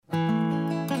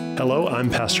Hello, I'm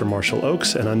Pastor Marshall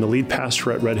Ochs, and I'm the lead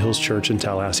pastor at Red Hills Church in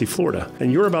Tallahassee, Florida.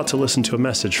 And you're about to listen to a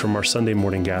message from our Sunday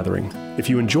morning gathering.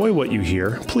 If you enjoy what you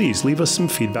hear, please leave us some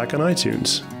feedback on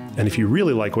iTunes. And if you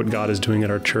really like what God is doing at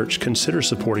our church, consider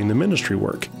supporting the ministry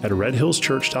work at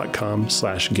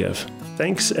redhillschurch.com/give.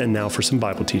 Thanks, and now for some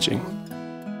Bible teaching.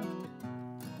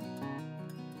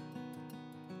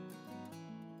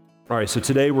 All right, so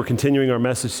today we're continuing our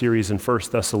message series in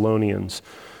 1 Thessalonians.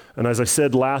 And as I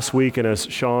said last week, and as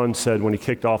Sean said when he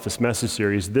kicked off this message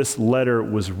series, this letter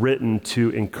was written to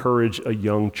encourage a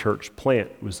young church plant.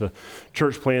 It was a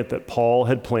church plant that Paul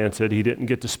had planted. He didn't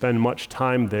get to spend much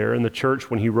time there. And the church,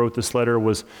 when he wrote this letter,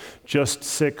 was just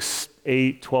 6,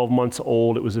 8, 12 months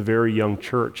old. It was a very young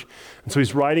church. And so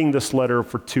he's writing this letter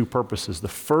for two purposes. The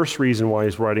first reason why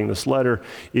he's writing this letter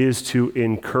is to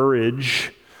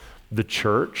encourage the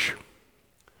church.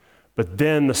 But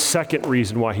then the second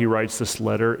reason why he writes this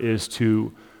letter is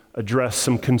to address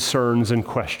some concerns and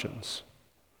questions.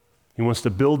 He wants to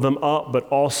build them up, but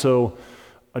also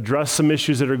address some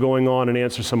issues that are going on and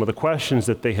answer some of the questions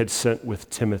that they had sent with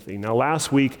Timothy. Now,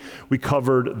 last week, we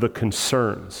covered the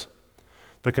concerns.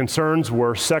 The concerns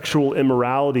were sexual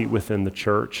immorality within the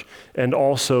church and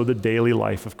also the daily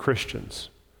life of Christians.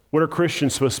 What are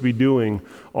Christians supposed to be doing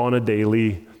on a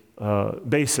daily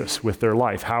basis with their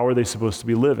life? How are they supposed to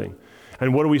be living?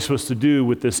 And what are we supposed to do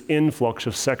with this influx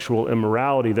of sexual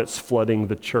immorality that's flooding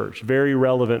the church? Very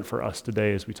relevant for us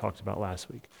today, as we talked about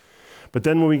last week. But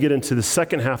then when we get into the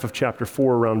second half of chapter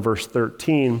 4, around verse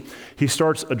 13, he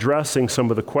starts addressing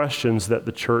some of the questions that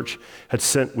the church had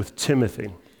sent with Timothy.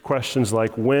 Questions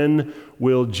like, when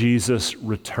will Jesus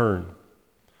return?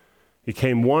 He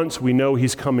came once, we know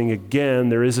he's coming again.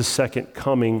 There is a second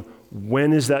coming.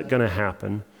 When is that going to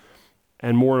happen?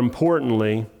 And more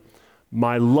importantly,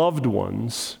 my loved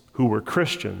ones who were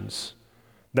Christians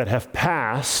that have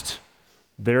passed,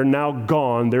 they're now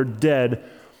gone, they're dead,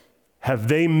 have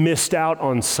they missed out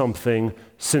on something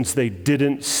since they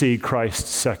didn't see Christ's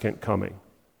second coming?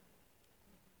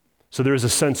 So there's a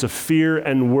sense of fear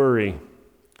and worry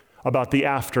about the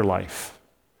afterlife.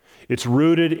 It's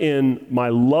rooted in my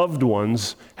loved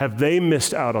ones. Have they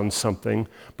missed out on something?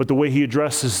 But the way he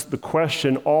addresses the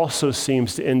question also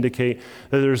seems to indicate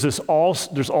that there's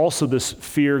also this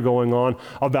fear going on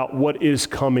about what is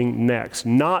coming next.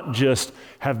 Not just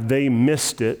have they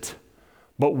missed it,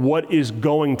 but what is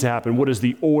going to happen? What is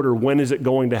the order? When is it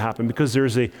going to happen? Because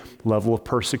there's a level of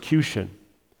persecution.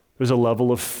 There's a level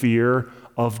of fear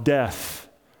of death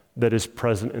that is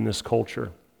present in this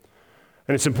culture.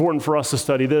 And it's important for us to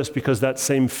study this because that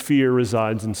same fear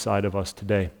resides inside of us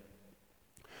today.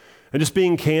 And just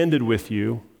being candid with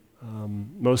you,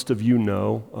 most of you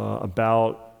know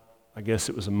about, I guess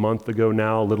it was a month ago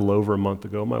now, a little over a month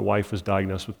ago, my wife was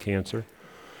diagnosed with cancer.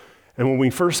 And when we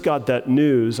first got that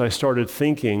news, I started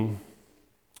thinking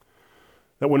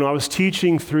that when I was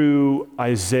teaching through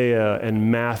Isaiah and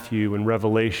Matthew and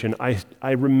Revelation,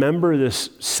 I remember this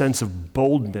sense of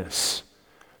boldness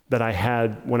that I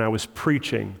had when I was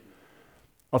preaching,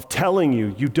 of telling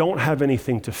you, you don't have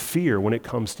anything to fear when it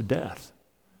comes to death.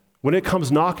 When it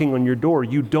comes knocking on your door,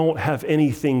 you don't have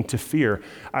anything to fear.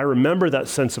 I remember that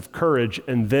sense of courage,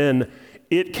 and then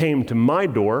it came to my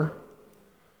door,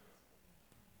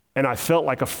 and I felt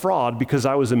like a fraud because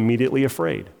I was immediately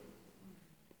afraid.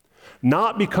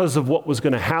 Not because of what was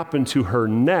going to happen to her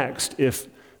next if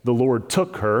the Lord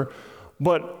took her,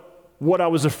 but what I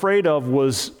was afraid of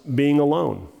was being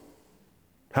alone,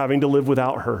 having to live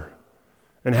without her,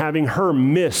 and having her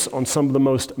miss on some of the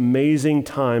most amazing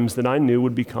times that I knew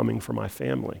would be coming for my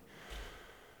family.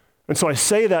 And so I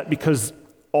say that because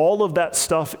all of that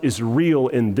stuff is real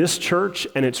in this church,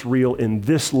 and it's real in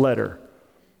this letter.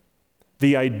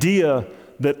 The idea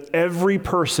that every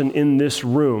person in this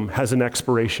room has an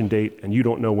expiration date, and you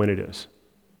don't know when it is.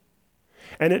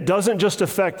 And it doesn't just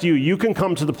affect you. You can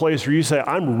come to the place where you say,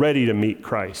 I'm ready to meet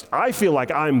Christ. I feel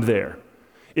like I'm there.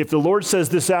 If the Lord says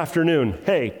this afternoon,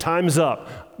 hey, time's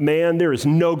up, man, there is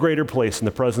no greater place in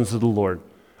the presence of the Lord.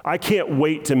 I can't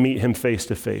wait to meet him face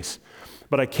to face,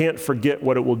 but I can't forget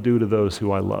what it will do to those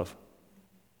who I love.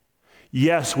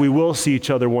 Yes, we will see each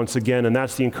other once again, and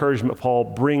that's the encouragement Paul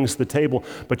brings to the table,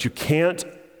 but you can't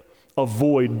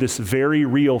avoid this very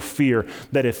real fear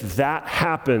that if that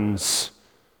happens,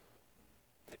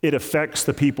 it affects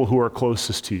the people who are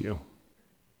closest to you.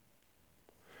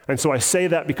 And so I say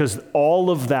that because all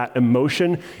of that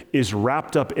emotion is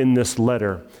wrapped up in this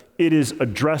letter. It is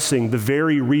addressing the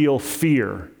very real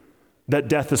fear that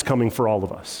death is coming for all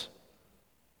of us.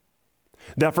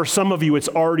 That for some of you, it's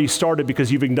already started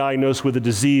because you've been diagnosed with a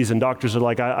disease and doctors are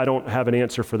like, I don't have an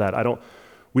answer for that.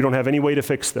 We don't have any way to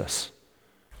fix this.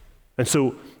 And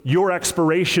so your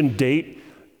expiration date,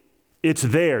 it's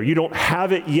there. You don't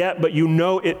have it yet, but you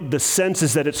know it. The sense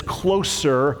is that it's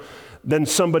closer than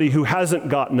somebody who hasn't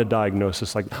gotten a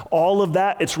diagnosis. Like all of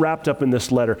that, it's wrapped up in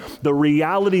this letter. The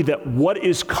reality that what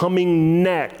is coming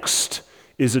next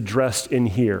is addressed in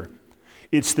here.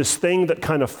 It's this thing that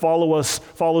kind of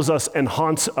follows us and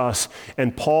haunts us.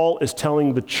 And Paul is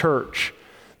telling the church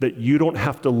that you don't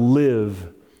have to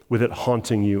live with it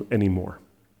haunting you anymore.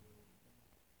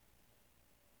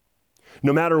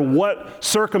 No matter what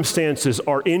circumstances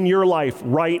are in your life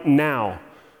right now,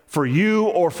 for you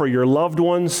or for your loved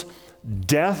ones,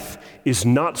 death is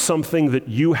not something that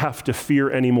you have to fear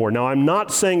anymore. Now, I'm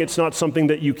not saying it's not something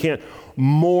that you can't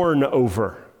mourn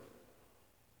over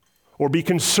or be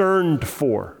concerned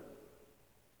for.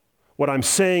 What I'm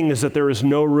saying is that there is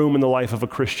no room in the life of a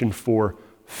Christian for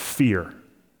fear.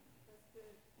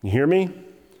 You hear me?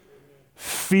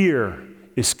 Fear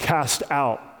is cast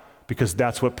out because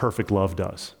that's what perfect love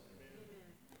does.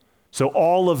 So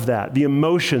all of that, the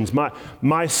emotions,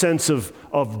 my sense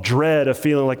of dread, of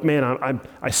feeling like, man,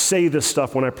 I say this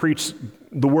stuff when I preach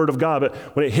the Word of God, but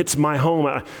when it hits my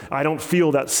home, I don't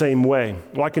feel that same way.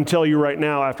 Well, I can tell you right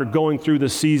now, after going through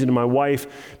this season and my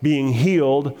wife being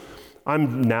healed,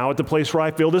 I'm now at the place where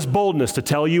I feel this boldness to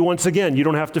tell you once again, you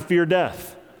don't have to fear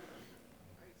death.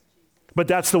 But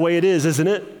that's the way it is, isn't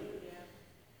it?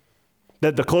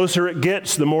 That the closer it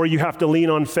gets, the more you have to lean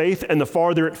on faith, and the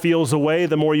farther it feels away,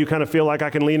 the more you kind of feel like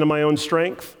I can lean on my own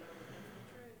strength.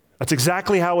 That's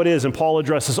exactly how it is, and Paul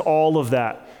addresses all of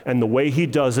that. And the way he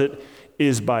does it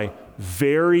is by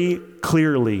very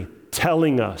clearly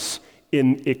telling us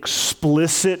in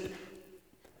explicit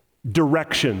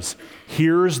directions,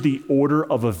 here's the order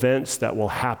of events that will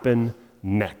happen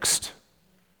next.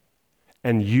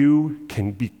 And you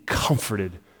can be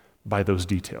comforted by those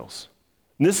details.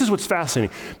 And this is what's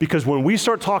fascinating, because when we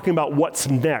start talking about what's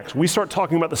next, we start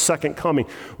talking about the second coming,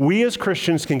 we as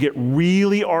Christians can get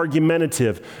really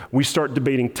argumentative. We start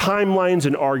debating timelines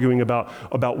and arguing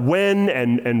about when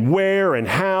and where and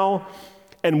how,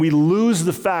 and we lose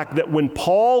the fact that when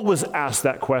Paul was asked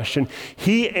that question,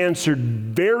 he answered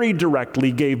very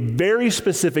directly, gave very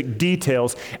specific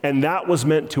details, and that was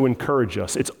meant to encourage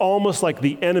us. It's almost like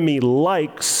the enemy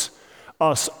likes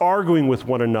us arguing with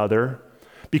one another,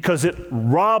 because it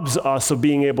robs us of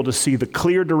being able to see the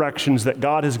clear directions that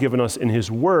God has given us in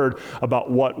His Word about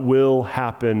what will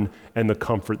happen and the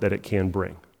comfort that it can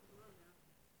bring.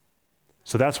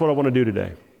 So that's what I want to do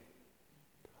today.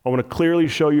 I want to clearly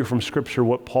show you from Scripture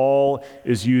what Paul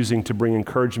is using to bring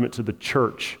encouragement to the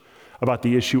church about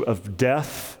the issue of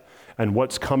death and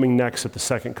what's coming next at the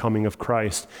second coming of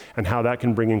Christ, and how that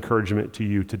can bring encouragement to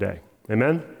you today.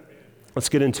 Amen? Let's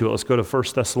get into it. Let's go to 1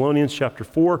 Thessalonians chapter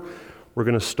 4. We're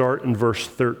going to start in verse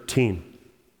 13.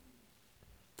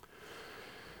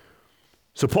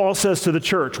 So Paul says to the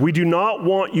church, "We do not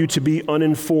want you to be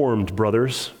uninformed,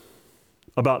 brothers,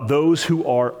 about those who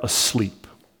are asleep,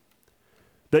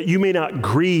 that you may not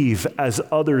grieve as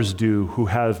others do who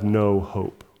have no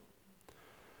hope.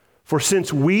 For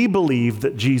since we believe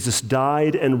that Jesus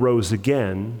died and rose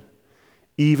again,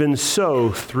 even so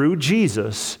through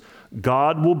Jesus,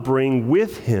 God will bring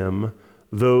with Him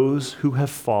those who have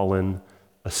fallen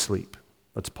asleep."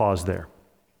 Let's pause there.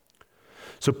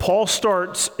 So Paul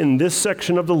starts in this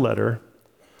section of the letter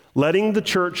letting the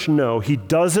church know he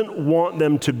doesn't want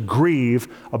them to grieve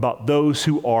about those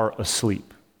who are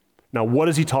asleep. Now, what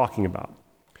is he talking about?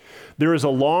 There is a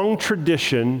long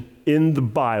tradition in the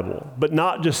Bible, but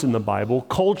not just in the Bible,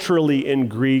 culturally in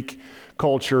Greek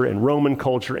culture and Roman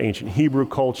culture, ancient Hebrew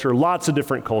culture, lots of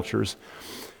different cultures.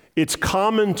 It's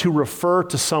common to refer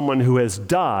to someone who has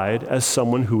died as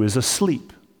someone who is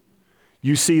asleep.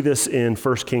 You see this in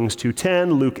 1 Kings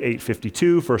 2:10, Luke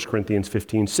 8:52, 1 Corinthians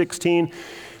 15:16.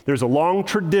 There's a long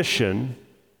tradition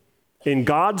in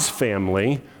God's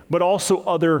family, but also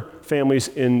other families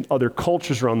in other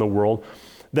cultures around the world,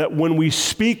 that when we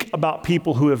speak about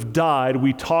people who have died,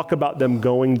 we talk about them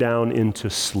going down into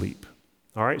sleep.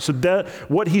 All right, so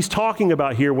what he's talking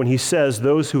about here when he says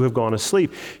those who have gone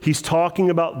asleep, he's talking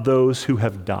about those who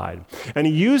have died. And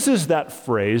he uses that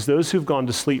phrase, those who've gone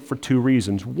to sleep, for two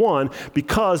reasons. One,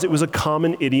 because it was a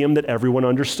common idiom that everyone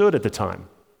understood at the time.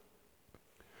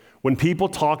 When people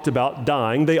talked about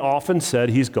dying, they often said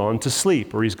he's gone to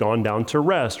sleep, or he's gone down to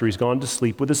rest, or he's gone to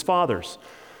sleep with his fathers.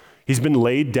 He's been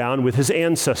laid down with his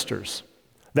ancestors.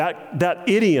 That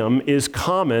idiom is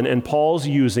common, and Paul's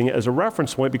using it as a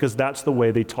reference point because that's the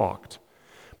way they talked.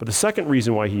 But the second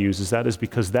reason why he uses that is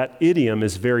because that idiom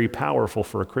is very powerful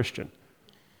for a Christian.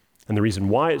 And the reason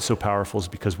why it's so powerful is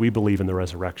because we believe in the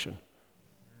resurrection.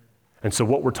 And so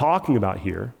what we're talking about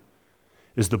here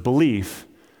is the belief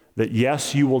that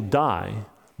yes, you will die,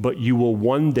 but you will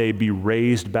one day be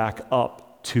raised back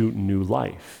up to new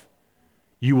life.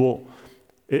 You will,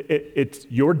 it's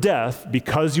your death,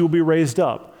 because you will be raised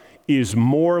up, is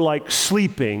more like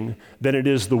sleeping than it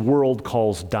is the world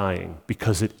calls dying,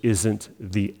 because it isn't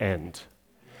the end.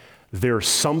 There's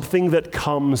something that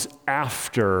comes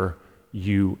after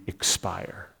you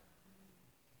expire.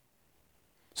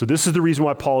 So this is the reason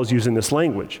why Paul is using this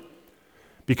language,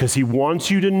 because he wants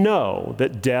you to know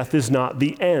that death is not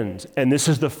the end. And this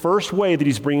is the first way that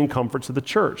he's bringing comfort to the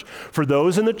church. For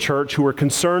those in the church who are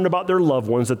concerned about their loved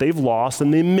ones that they've lost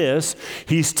and they miss,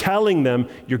 he's telling them,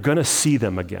 you're going to see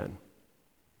them again.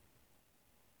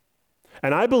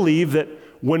 And I believe that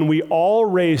when we all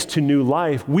raise to new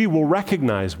life, we will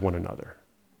recognize one another.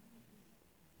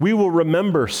 We will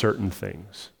remember certain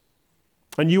things.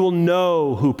 And you will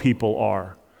know who people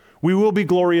are. We will be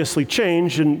gloriously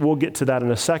changed, and we'll get to that in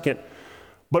a second.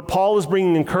 But Paul is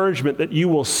bringing encouragement that you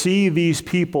will see these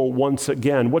people once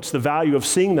again. What's the value of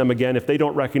seeing them again if they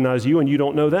don't recognize you and you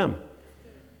don't know them?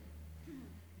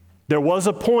 There was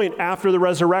a point after the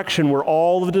resurrection where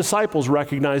all the disciples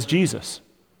recognized Jesus.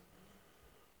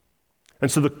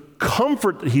 And so the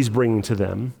comfort that he's bringing to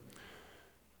them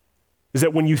is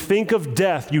that when you think of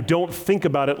death, you don't think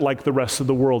about it like the rest of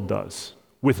the world does,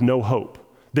 with no hope.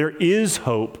 There is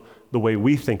hope the way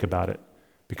we think about it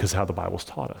because of how the Bible's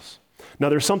taught us. Now,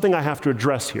 there's something I have to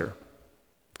address here.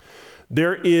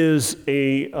 There is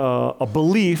a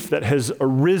belief that has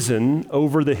arisen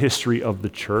over the history of the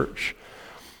church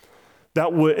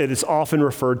that it is often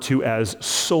referred to as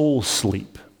soul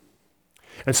sleep.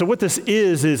 And so what this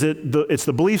is it's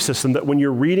the belief system that when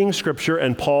you're reading Scripture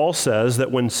and Paul says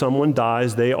that when someone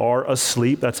dies, they are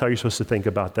asleep, that's how you're supposed to think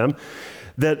about them,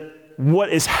 that what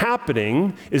is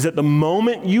happening is that the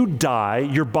moment you die,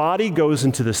 your body goes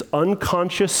into this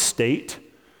unconscious state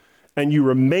and you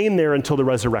remain there until the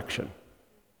resurrection.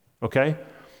 Okay?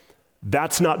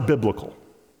 That's not biblical.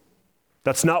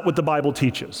 That's not what the Bible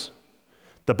teaches.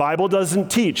 The Bible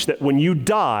doesn't teach that when you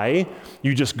die,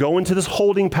 you just go into this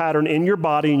holding pattern in your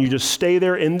body and you just stay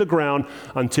there in the ground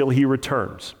until he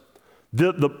returns.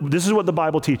 This is what the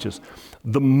Bible teaches.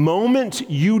 The moment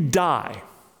you die,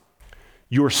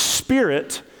 your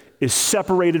spirit is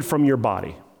separated from your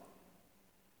body.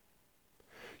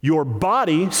 Your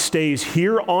body stays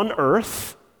here on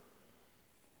earth.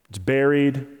 It's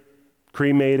buried,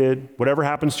 cremated, whatever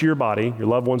happens to your body, your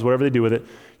loved ones, whatever they do with it.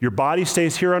 Your body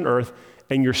stays here on earth,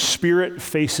 and your spirit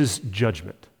faces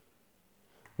judgment.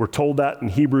 We're told that in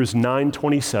Hebrews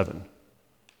 9:27.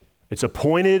 It's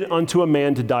appointed unto a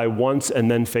man to die once and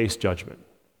then face judgment.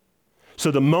 So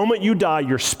the moment you die,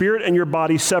 your spirit and your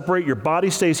body separate, your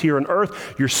body stays here on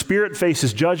earth, your spirit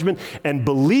faces judgment, and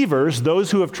believers,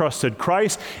 those who have trusted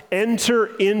Christ,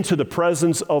 enter into the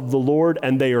presence of the Lord,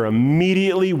 and they are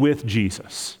immediately with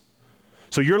Jesus.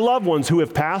 So your loved ones who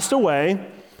have passed away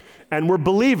and were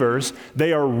believers,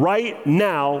 they are right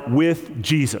now with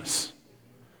Jesus.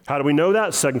 How do we know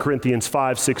that? 2 Corinthians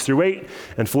 5:6-8,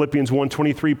 and Philippians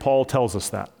 1:23, Paul tells us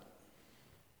that.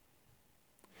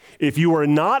 If you are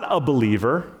not a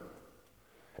believer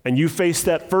and you face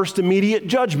that first immediate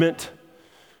judgment,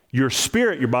 your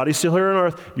spirit, your body's still here on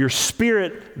earth, your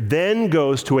spirit then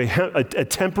goes to a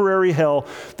temporary hell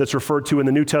that's referred to in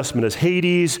the New Testament as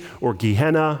Hades or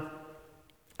Gehenna.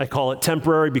 I call it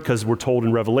temporary because we're told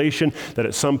in Revelation that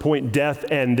at some point death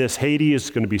and this Hades is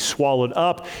going to be swallowed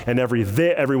up, and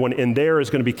everyone in there is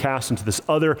going to be cast into this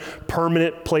other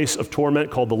permanent place of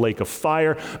torment called the lake of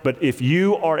fire. But if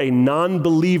you are a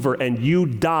non-believer and you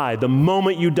die, the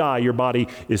moment you die, your body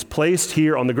is placed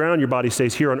here on the ground, your body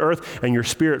stays here on earth, and your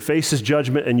spirit faces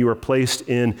judgment, and you are placed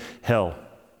in hell.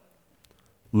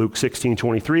 Luke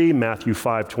 16:23, Matthew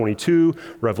 5:22,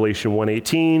 Revelation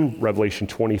 1:18, Revelation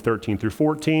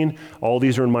 20:13-14. All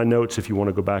these are in my notes if you want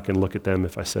to go back and look at them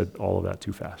if I said all of that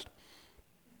too fast.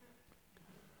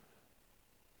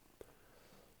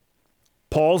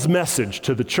 Paul's message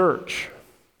to the church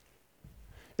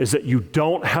is that you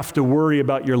don't have to worry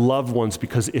about your loved ones,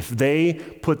 because if they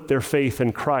put their faith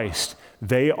in Christ,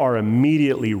 they are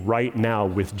immediately right now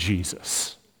with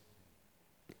Jesus.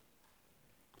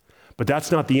 But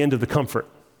that's not the end of the comfort.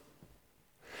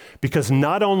 Because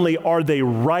not only are they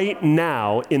right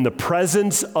now in the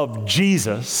presence of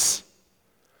Jesus,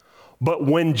 but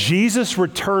when Jesus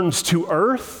returns to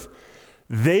earth,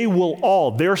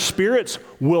 their spirits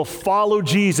will follow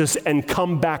Jesus and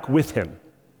come back with him.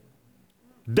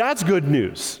 That's good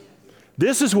news.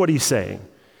 This is what he's saying,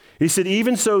 He said,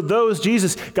 even so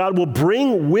God will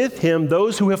bring with him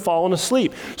those who have fallen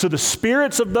asleep. So the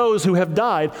spirits of those who have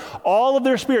died, all of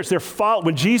their spirits,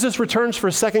 when Jesus returns for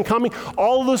his second coming,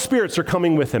 all of those spirits are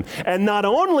coming with him. And not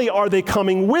only are they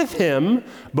coming with him,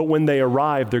 but when they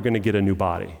arrive, they're going to get a new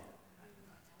body.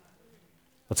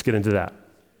 Let's get into that.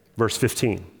 Verse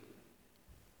 15.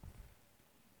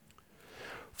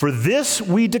 For this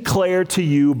we declare to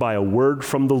you by a word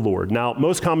from the Lord. Now,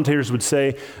 most commentators would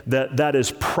say that that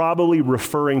is probably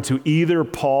referring to either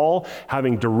Paul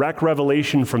having direct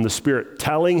revelation from the Spirit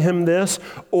telling him this,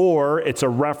 or it's a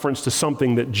reference to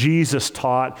something that Jesus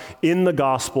taught in the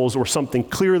Gospels, or something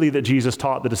clearly that Jesus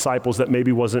taught the disciples that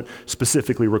maybe wasn't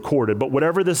specifically recorded. But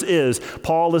whatever this is,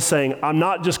 Paul is saying, I'm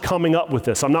not just coming up with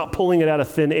this. I'm not pulling it out of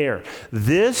thin air.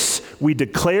 This we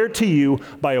declare to you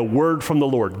by a word from the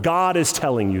Lord. God is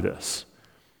telling you this,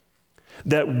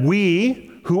 that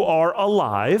we who are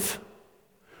alive,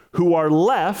 who are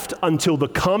left until the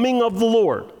coming of the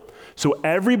Lord, so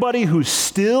everybody who's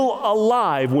still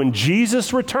alive when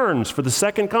Jesus returns for the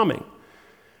second coming,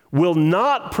 will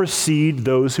not precede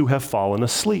those who have fallen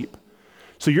asleep.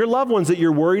 So your loved ones that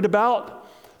you're worried about,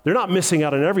 they're not missing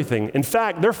out on everything. In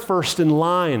fact, they're first in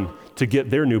line to get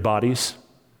their new bodies.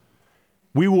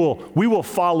 We will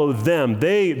follow them.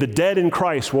 The dead in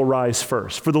Christ, will rise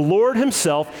first. For the Lord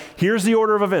himself, here's the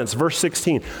order of events, verse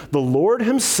 16. The Lord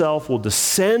himself will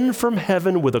descend from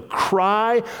heaven with a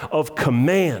cry of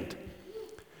command,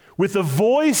 with the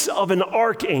voice of an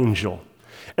archangel,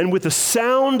 and with the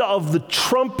sound of the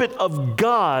trumpet of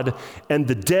God, and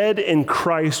the dead in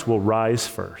Christ will rise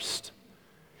first.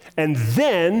 And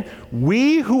then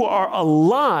we who are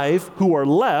alive, who are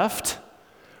left,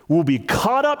 will be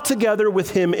caught up together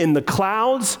with him in the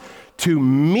clouds to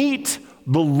meet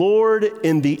the Lord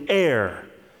in the air.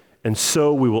 And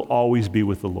so we will always be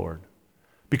with the Lord.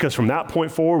 Because from that point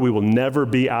forward, we will never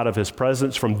be out of his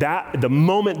presence. From the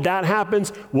moment that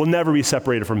happens, we'll never be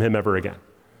separated from him ever again.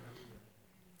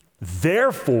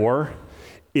 Therefore,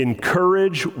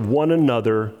 encourage one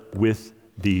another with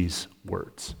these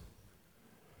words.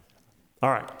 All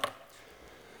right.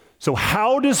 So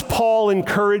how does Paul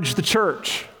encourage the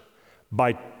church?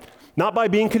 Not by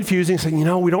being confusing, saying,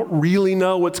 we don't really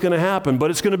know what's going to happen, but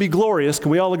it's going to be glorious.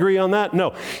 Can we all agree on that?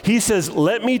 No. He says,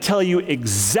 let me tell you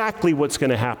exactly what's going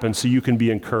to happen so you can be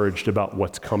encouraged about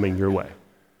what's coming your way.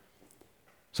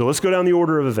 So let's go down the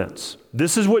order of events.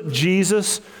 This is what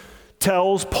Jesus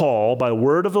tells Paul by the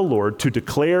word of the Lord to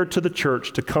declare to the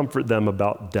church to comfort them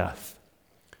about death.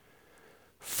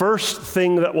 First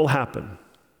thing that will happen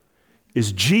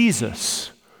is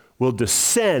Jesus will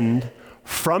descend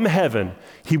from heaven.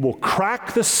 He will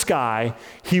crack the sky.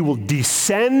 He will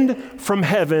descend from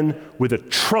heaven with a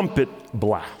trumpet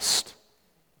blast.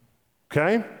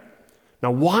 Okay?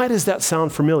 Now, why does that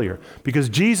sound familiar? Because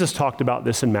Jesus talked about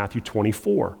this in Matthew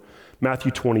 24.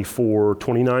 Matthew 24,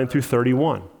 29 through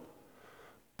 31.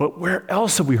 But where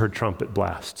else have we heard trumpet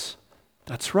blasts?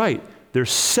 That's right.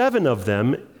 There's 7 of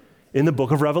them in the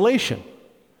book of Revelation.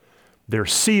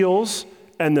 There's seals,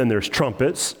 and then there's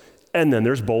trumpets, and then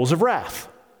there's bowls of wrath.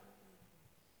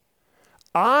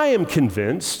 I am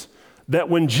convinced that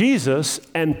when Jesus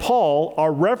and Paul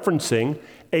are referencing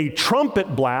a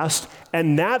trumpet blast,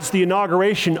 and that's the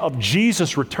inauguration of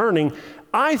Jesus returning,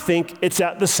 I think it's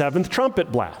at the 7th trumpet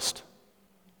blast.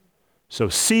 So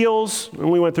seals,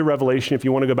 and we went through Revelation, if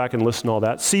you want to go back and listen to all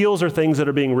that. Seals are things that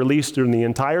are being released during the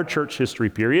entire church history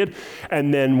period.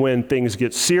 And then when things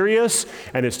get serious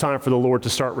and it's time for the Lord to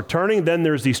start returning, then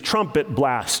there's these trumpet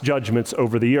blast judgments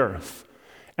over the earth.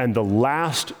 And the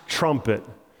last trumpet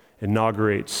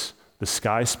inaugurates the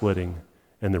sky splitting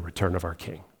and the return of our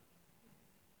King.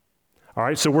 All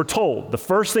right, so we're told the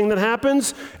first thing that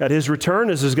happens at his return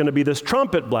is there's going to be this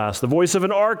trumpet blast, the voice of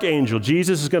an archangel.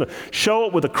 Jesus is going to show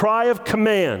up with a cry of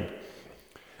command.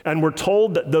 And we're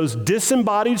told that those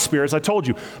disembodied spirits, I told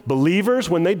you, believers,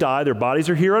 when they die, their bodies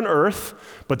are here on earth,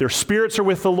 but their spirits are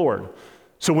with the Lord.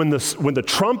 So when the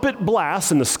trumpet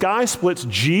blasts and the sky splits,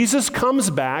 Jesus comes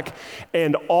back,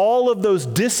 and all of those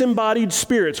disembodied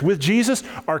spirits with Jesus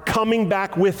are coming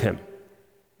back with him.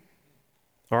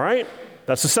 All right?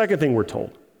 That's the second thing we're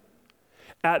told.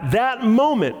 At that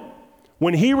moment,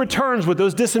 when he returns with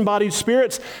those disembodied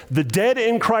spirits, the dead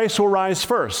in Christ will rise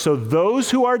first. So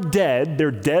those who are dead,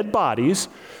 their dead bodies,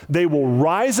 they will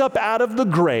rise up out of the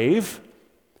grave,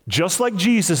 just like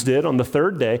Jesus did on the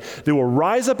 3rd day. They will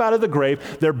rise up out of the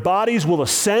grave. Their bodies will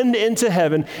ascend into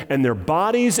heaven, and their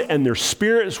bodies and their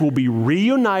spirits will be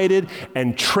reunited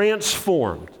and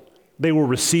transformed. They will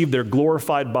receive their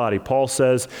glorified body. Paul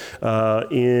says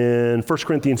in 1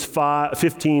 Corinthians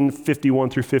 15, 51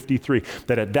 through 53,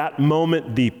 that at that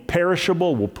moment the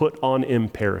perishable will put on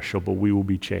imperishable. We will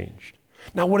be changed.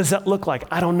 Now, what does that look like?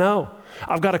 I don't know.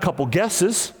 I've got a couple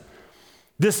guesses.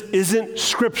 This isn't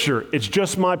scripture. It's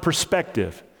just my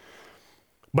perspective.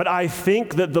 But I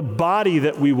think that the body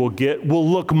that we will get will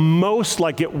look most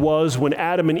like it was when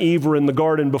Adam and Eve were in the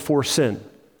garden before sin.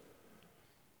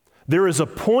 There is a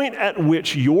point at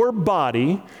which your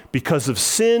body, because of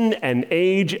sin and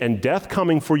age and death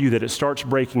coming for you, that it starts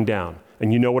breaking down.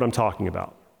 And you know what I'm talking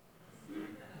about.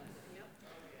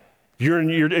 If you're in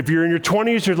your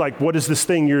 20s, you're like, what is this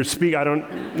thing you're speaking?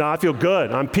 I feel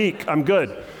good. I'm peak. I'm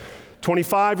good.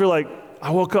 25, you're like, I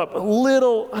woke up a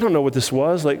little, I don't know what this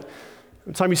was. Like, by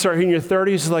the time you start hitting your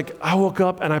 30s, it's like, I woke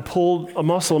up and I pulled a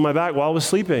muscle in my back while I was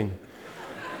sleeping.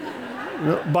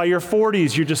 By your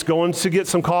 40s, you're just going to get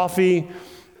some coffee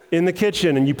in the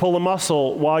kitchen and you pull a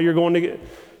muscle while you're going to get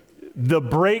the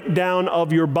breakdown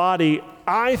of your body.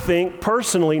 I think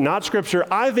personally, not scripture,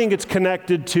 I think it's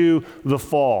connected to the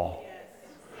fall.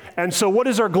 And so what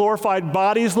does our glorified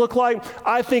bodies look like?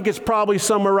 I think it's probably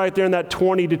somewhere right there in that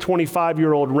 20 to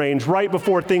 25-year-old range, right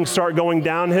before things start going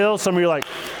downhill. Some of you are like,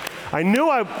 I knew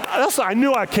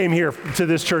I came here to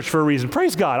this church for a reason.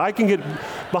 Praise God, I can get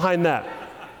behind that.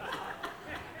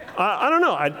 I don't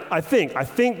know. I think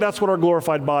that's what our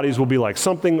glorified bodies will be like,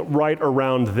 something right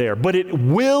around there. But it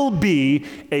will be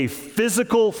a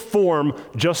physical form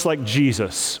just like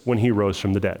Jesus when he rose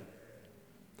from the dead.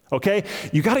 Okay?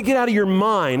 You got to get out of your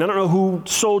mind. I don't know who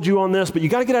sold you on this, but you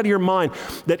got to get out of your mind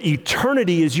that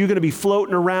eternity is you going to be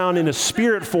floating around in a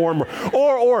spirit form,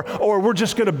 or we're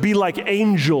just going to be like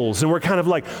angels and we're kind of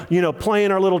like,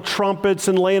 playing our little trumpets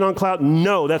and laying on clouds.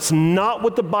 No, that's not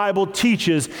what the Bible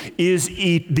teaches is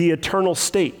the eternal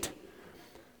state.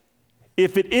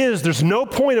 If it is, there's no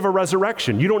point of a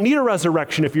resurrection. You don't need a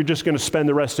resurrection if you're just going to spend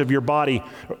the rest of your body,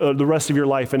 the rest of your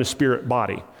life in a spirit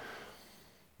body.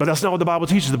 But that's not what the Bible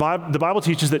teaches. The Bible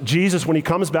teaches that Jesus, when he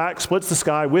comes back, splits the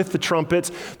sky with the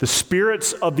trumpets. The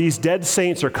spirits of these dead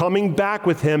saints are coming back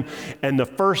with him. And the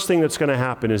first thing that's going to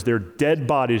happen is their dead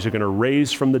bodies are going to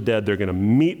raise from the dead. They're going to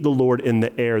meet the Lord in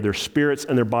the air. Their spirits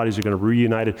and their bodies are going to be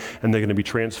reunited, and they're going to be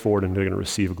transformed, and they're going to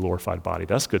receive a glorified body.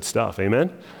 That's good stuff.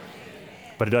 Amen?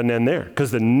 But it doesn't end there, because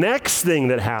the next thing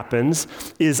that happens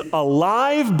is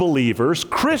alive believers,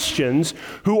 Christians,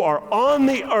 who are on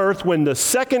the earth when the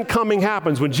second coming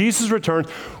happens, when Jesus returns,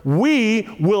 we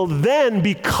will then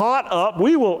be caught up. I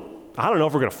don't know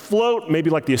if we're going to float, maybe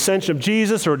like the ascension of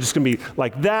Jesus, or just going to be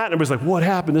like that. And everybody's like, what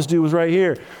happened? This dude was right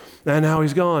here, and now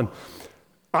he's gone.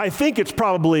 I think it's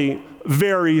probably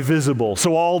very visible,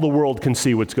 so all the world can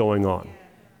see what's going on.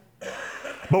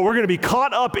 But we're going to be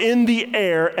caught up in the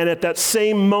air, and at that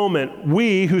same moment,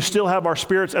 we who still have our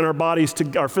spirits and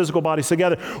our physical bodies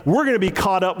together, we're going to be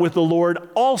caught up with the Lord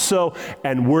also,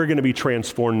 and we're going to be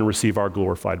transformed and receive our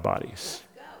glorified bodies.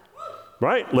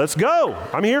 Right? Let's go.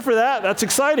 I'm here for that. That's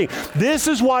exciting. This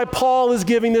is why Paul is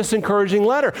giving this encouraging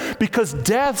letter, because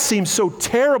death seems so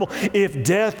terrible if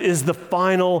death is the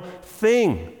final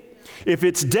thing. If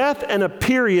it's death and a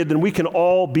period, then we can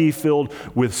all be filled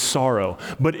with sorrow.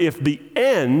 But if the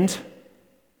end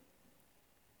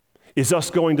is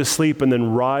us going to sleep and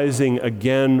then rising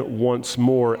again once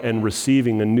more and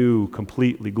receiving a new,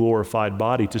 completely glorified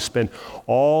body to spend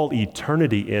all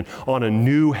eternity in on a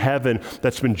new heaven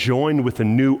that's been joined with a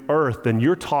new earth, then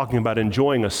you're talking about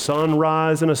enjoying a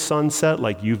sunrise and a sunset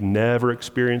like you've never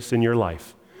experienced in your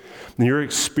life. And you're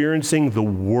experiencing the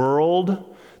world,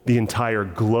 the entire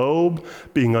globe,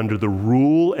 being under the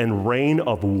rule and reign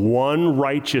of one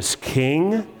righteous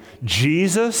king,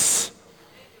 Jesus.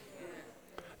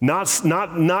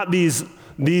 Not these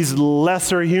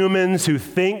lesser humans who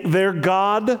think they're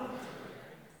God,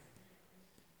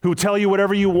 who tell you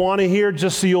whatever you want to hear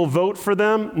just so you'll vote for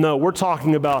them. No, we're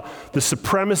talking about the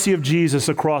supremacy of Jesus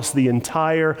across the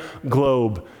entire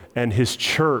globe and his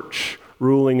church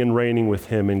ruling and reigning with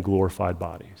him in glorified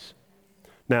bodies.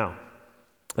 Now,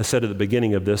 I said at the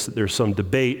beginning of this that there's some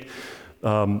debate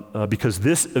because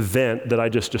this event that I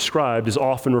just described is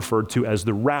often referred to as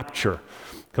the rapture.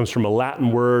 It comes from a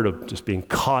Latin word of just being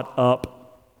caught up.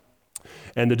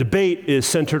 And the debate is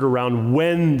centered around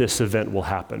when this event will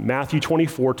happen. Matthew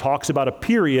 24 talks about a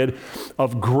period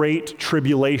of great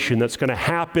tribulation that's going to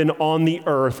happen on the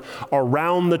earth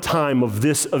around the time of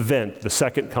this event, the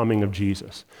second coming of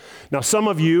Jesus. Now, some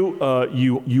of you,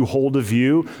 you hold a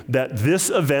view that this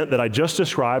event that I just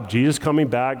described, Jesus coming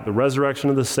back, the resurrection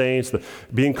of the saints, the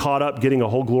being caught up, getting a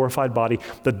whole glorified body,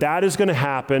 that is going to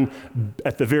happen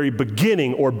at the very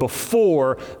beginning or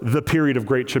before the period of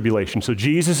great tribulation. So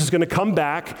Jesus is going to come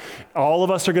back. All of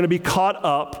us are going to be caught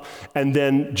up, and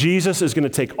then Jesus is going to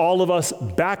take all of us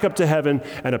back up to heaven,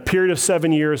 and a period of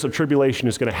 7 years of tribulation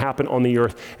is going to happen on the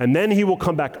earth. And then he will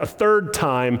come back a third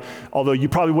time, although you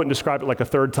probably wouldn't describe it like a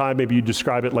third time. Maybe you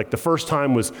describe it like the first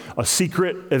time was a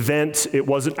secret event. It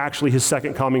wasn't actually his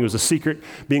second coming. It was a secret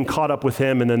being caught up with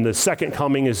him, and then the second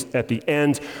coming is at the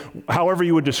end. However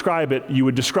you would describe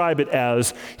it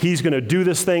as he's going to do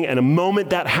this thing, and the moment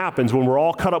that happens, when we're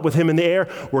all caught up with him in the air,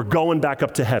 we're going back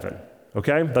up to heaven.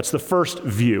 Okay? That's the first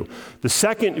view. The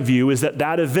second view is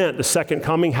that event, the second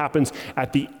coming, happens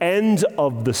at the end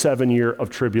of the 7 year of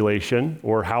tribulation,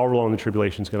 or however long the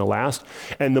tribulation is going to last.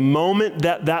 And the moment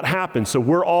that happens, so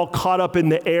we're all caught up in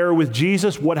the air with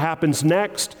Jesus, what happens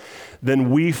next?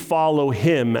 Then we follow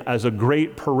him as a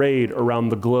great parade around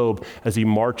the globe as he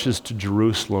marches to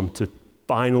Jerusalem to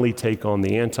finally take on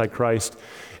the Antichrist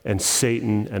and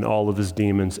Satan and all of his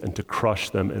demons, and to crush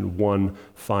them in one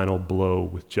final blow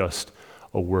with just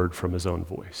a word from his own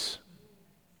voice.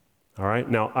 All right,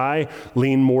 now I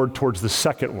lean more towards the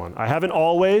second one. I haven't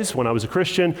always. When I was a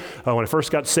Christian, when I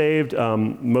first got saved,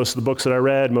 most of the books that I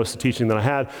read, most of the teaching that I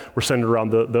had were centered around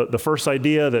the first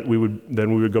idea that we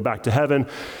would go back to heaven.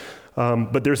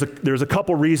 But there's a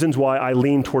couple reasons why I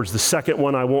lean towards the second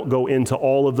one. I won't go into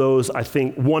all of those. I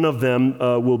think one of them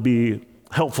will be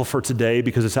helpful for today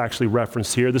because it's actually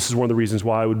referenced here. This is one of the reasons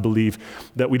why I would believe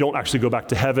that we don't actually go back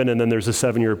to heaven and then there's a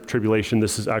 7 year tribulation.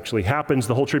 This actually happens.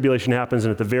 The whole tribulation happens,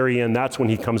 and at the very end, that's when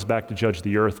he comes back to judge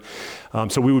the earth.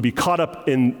 So we would be caught up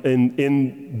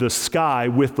in the sky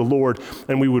with the Lord,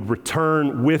 and we would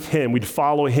return with him. We'd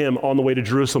follow him on the way to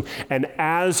Jerusalem. And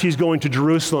as he's going to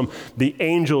Jerusalem, the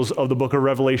angels of the book of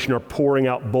Revelation are pouring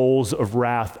out bowls of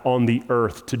wrath on the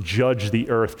earth to judge the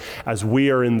earth. As we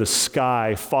are in the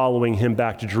sky following him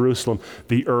back to Jerusalem,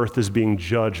 the earth is being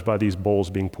judged by these bowls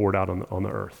being poured out on the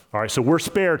earth. All right, so we're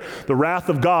spared. The wrath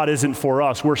of God isn't for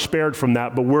us. We're spared from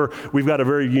that, but we've got a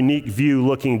very unique view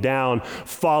looking down,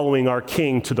 following our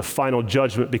King to the final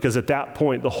judgment, because at that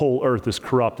point, the whole earth is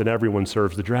corrupt and everyone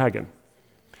serves the dragon.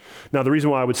 Now, the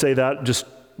reason why I would say that, just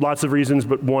lots of reasons,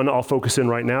 but one I'll focus in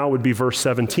right now would be verse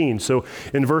 17. So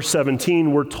in verse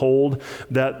 17, we're told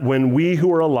that when we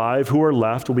who are alive, who are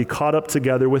left, will be caught up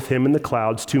together with him in the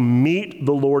clouds to meet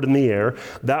the Lord in the air.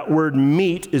 That word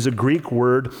meet is a Greek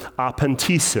word,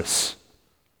 apantesis.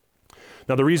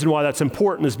 Now, the reason why that's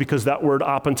important is because that word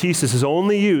apantesis is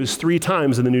only used 3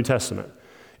 times in the New Testament.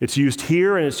 It's used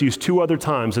here and it's used 2 other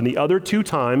times. And the other 2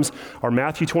 times are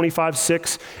Matthew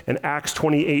 25:6 and Acts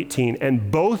 20:18.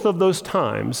 And both of those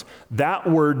times, that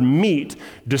word meet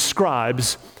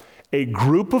describes a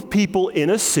group of people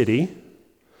in a city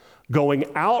going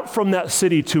out from that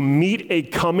city to meet a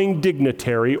coming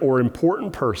dignitary or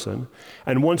important person.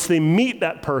 And once they meet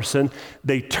that person,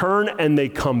 they turn and they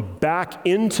come back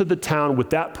into the town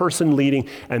with that person leading,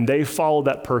 and they follow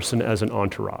that person as an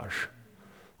entourage.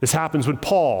 This happens with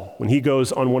Paul when he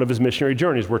goes on one of his missionary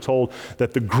journeys. We're told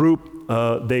that the group,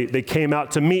 they came out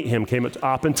to meet him, came out to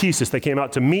apantesis. They came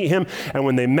out to meet him, and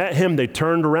when they met him, they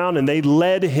turned around and they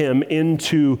led him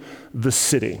into the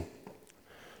city.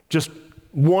 Just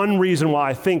one reason why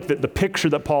I think that the picture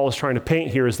that Paul is trying to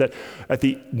paint here is that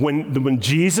when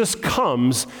Jesus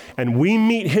comes and we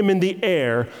meet him in the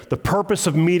air, the purpose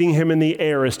of meeting him in the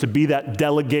air is to be that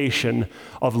delegation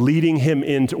of leading him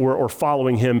into or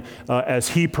following him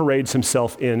as he parades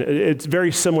himself in. It's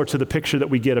very similar to the picture that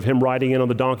we get of him riding in on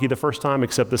the donkey the first time,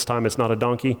 except this time it's not a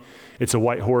donkey. It's a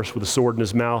white horse with a sword in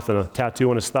his mouth and a tattoo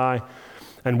on his thigh.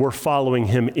 And we're following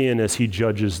him in as he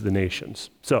judges the nations.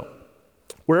 So,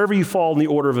 wherever you fall in the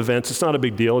order of events, it's not a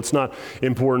big deal. It's not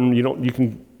important. You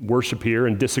can worship here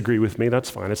and disagree with me. That's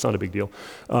fine. It's not a big deal.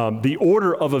 The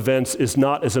order of events is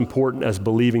not as important as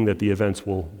believing that the events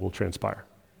will transpire.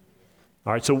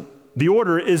 All right, so the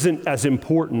order isn't as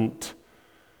important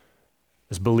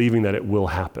as believing that it will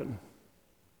happen.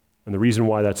 And the reason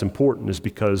why that's important is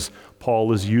because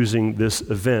Paul is using this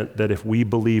event that if we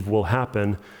believe will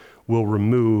happen, will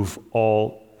remove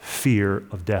all fear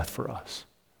of death for us.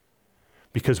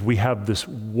 Because we have this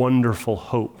wonderful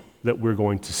hope that we're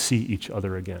going to see each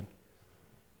other again,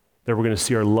 that we're going to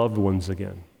see our loved ones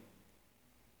again.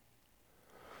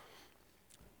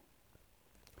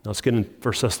 Now let's get in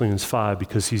 1 Thessalonians 5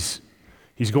 because he's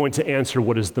going to answer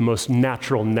what is the most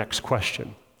natural next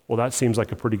question. Well, that seems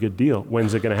like a pretty good deal.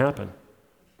 When's it going to happen?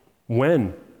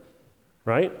 When?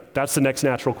 Right? That's the next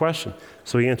natural question.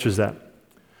 So he answers that.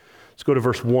 Let's go to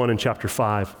verse 1 in chapter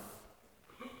 5.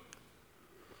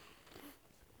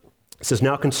 It says,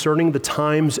 "Now concerning the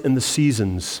times and the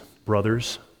seasons,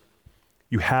 brothers,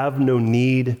 you have no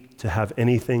need to have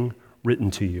anything written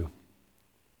to you.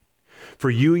 For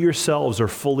you yourselves are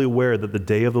fully aware that the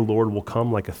day of the Lord will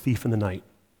come like a thief in the night.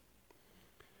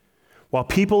 While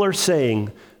people are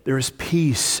saying there is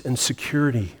peace and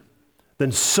security,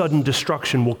 then sudden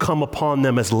destruction will come upon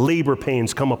them as labor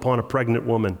pains come upon a pregnant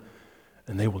woman,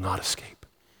 and they will not escape.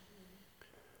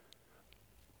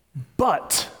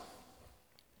 But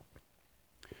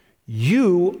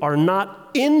you are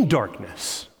not in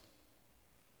darkness,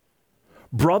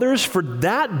 brothers, for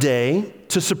that day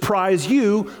to surprise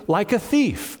you like a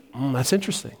thief. That's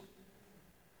interesting.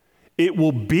 It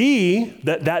will be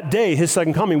that day, his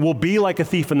second coming, will be like a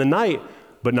thief in the night,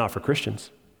 but not for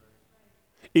Christians.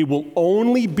 It will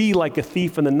only be like a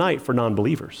thief in the night for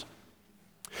non-believers.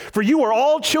 For you are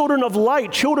all children of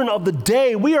light, children of the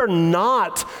day. We are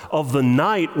not of the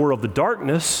night or of the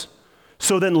darkness.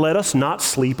 So then let us not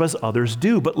sleep as others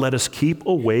do, but let us keep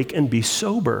awake and be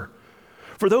sober.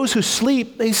 For those who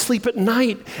sleep, they sleep at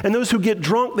night. And those who get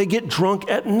drunk, they get drunk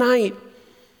at night.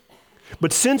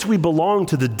 But since we belong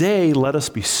to the day, let us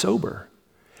be sober,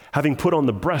 having put on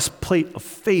the breastplate of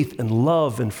faith and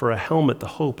love, and for a helmet the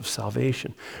hope of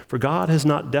salvation. For God has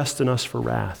not destined us for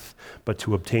wrath, but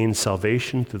to obtain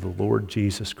salvation through the Lord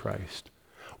Jesus Christ.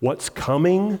 What's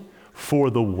coming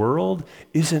for the world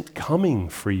isn't coming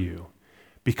for you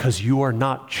because you are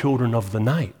not children of the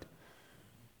night.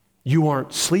 You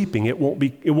aren't sleeping. It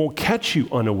won't catch you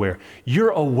unaware.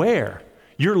 You're aware.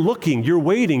 You're looking, you're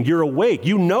waiting, you're awake.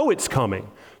 You know it's coming.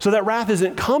 So that wrath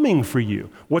isn't coming for you.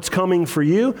 What's coming for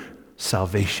you?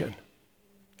 Salvation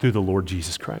through the Lord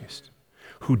Jesus Christ,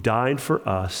 who died for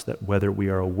us that whether we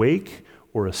are awake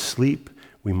or asleep,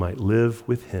 we might live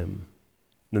with him.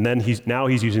 And then he's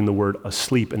using the word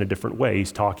asleep in a different way.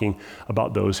 He's talking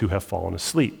about those who have fallen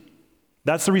asleep.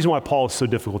 That's the reason why Paul is so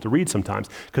difficult to read sometimes,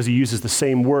 because he uses the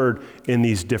same word in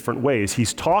these different ways.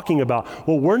 He's talking about,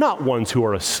 well, we're not ones who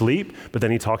are asleep, but then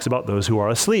he talks about those who are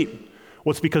asleep. Well,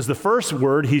 it's because the first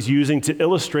word he's using to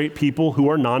illustrate people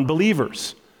who are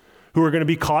non-believers, who are going to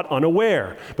be caught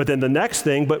unaware. But then the next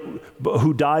thing, but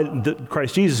who died,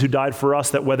 Christ Jesus, who died for us,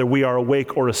 that whether we are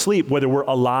awake or asleep, whether we're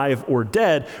alive or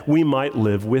dead, we might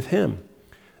live with him.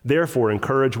 Therefore,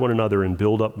 encourage one another and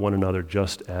build up one another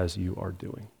just as you are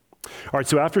doing. All right,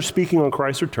 so after speaking on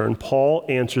Christ's return, Paul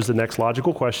answers the next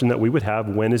logical question that we would have: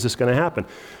 when is this going to happen?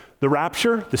 The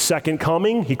rapture, the second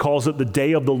coming, he calls it the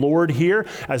day of the Lord here.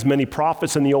 As many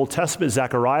prophets in the Old Testament,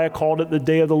 Zechariah called it the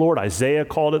day of the Lord, Isaiah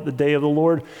called it the day of the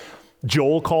Lord,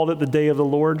 Joel called it the day of the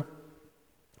Lord.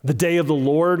 The day of the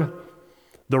Lord,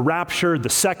 the rapture, the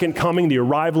second coming, the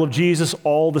arrival of Jesus,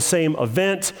 all the same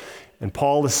event. And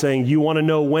Paul is saying, you want to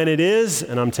know when it is?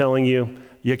 And I'm telling you,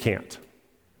 you can't.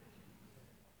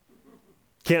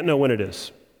 Can't know when it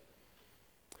is.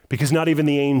 Because not even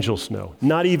the angels know.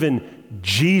 Not even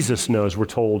Jesus knows, we're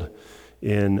told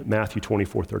in Matthew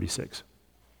 24:36.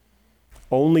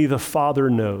 Only the Father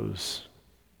knows.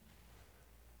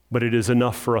 But it is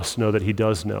enough for us to know that he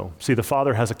does know. See, the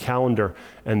Father has a calendar,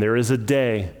 and there is a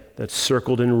day that's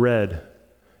circled in red,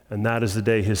 and that is the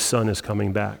day his Son is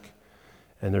coming back.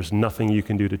 And there's nothing you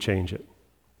can do to change it.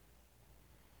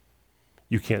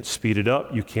 You can't speed it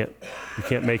up. You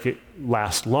can't make it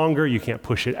last longer. You can't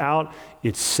push it out.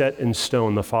 It's set in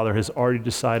stone. The Father has already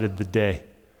decided the day.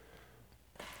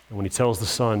 And when he tells the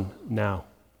Son, now,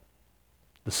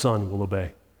 the Son will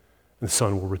obey, and the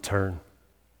Son will return.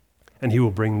 And he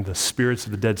will bring the spirits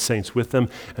of the dead saints with them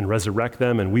and resurrect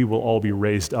them, and we will all be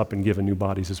raised up and given new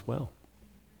bodies as well.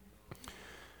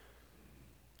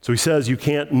 So he says you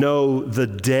can't know the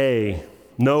day.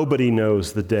 Nobody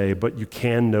knows the day, but you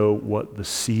can know what the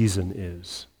season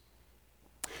is.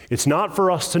 It's not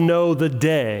for us to know the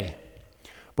day,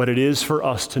 but it is for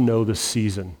us to know the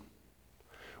season.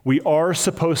 We are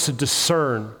supposed to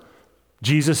discern.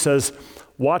 Jesus says,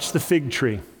 watch the fig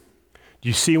tree. Do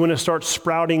you see when it starts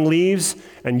sprouting leaves?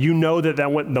 And you know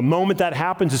that when, the moment that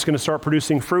happens, it's going to start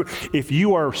producing fruit. If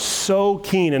you are so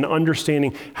keen in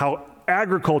understanding how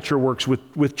agriculture works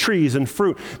with trees and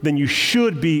fruit, then you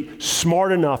should be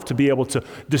smart enough to be able to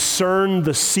discern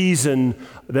the season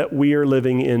that we are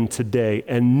living in today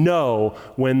and know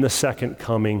when the second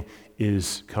coming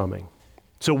is coming.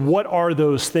 So what are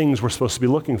those things we're supposed to be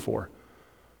looking for?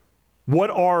 What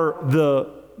are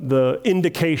the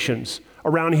indications?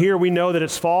 Around here, we know that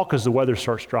it's fall because the weather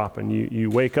starts dropping.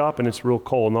 You wake up and it's real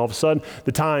cold, and all of a sudden,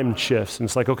 the time shifts, and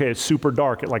it's like, okay, it's super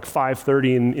dark at like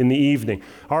 5:30 in the evening.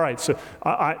 All right, so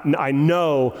I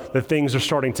know that things are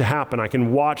starting to happen. I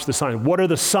can watch the signs. What are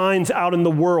the signs out in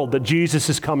the world that Jesus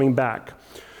is coming back?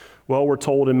 Well, we're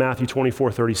told in Matthew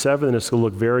 24:37, and it's going to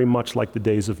look very much like the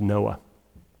days of Noah.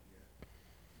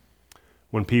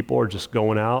 When people are just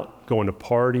going out, going to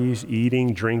parties,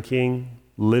 eating, drinking,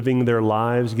 living their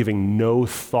lives, giving no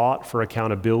thought for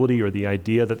accountability or the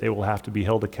idea that they will have to be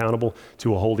held accountable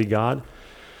to a holy God.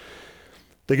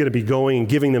 They're going to be going and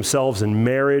giving themselves in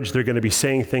marriage. They're going to be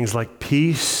saying things like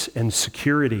peace and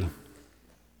security.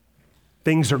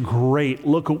 Things are great.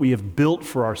 Look what we have built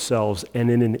for ourselves,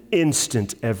 and in an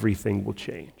instant, everything will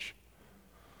change.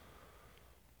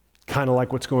 Kind of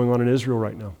like what's going on in Israel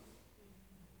right now.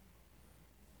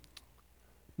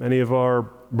 Many of our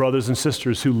brothers and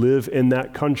sisters who live in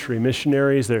that country,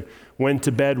 missionaries, they went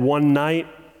to bed one night,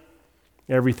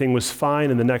 everything was fine,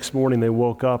 and the next morning they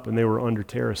woke up and they were under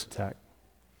terrorist attack.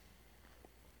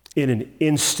 In an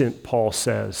instant, Paul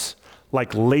says,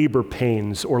 like labor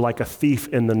pains or like a thief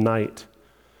in the night.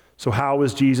 So how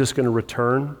is Jesus going to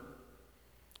return?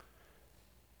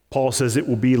 Paul says it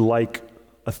will be like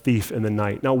a thief in the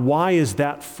night. Now, why is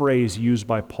that phrase used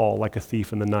by Paul, like a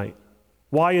thief in the night?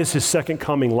 Why is his second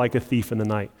coming like a thief in the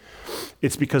night?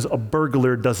 It's because a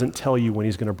burglar doesn't tell you when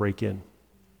he's going to break in.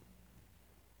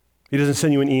 He doesn't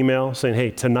send you an email saying,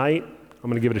 hey, tonight, I'm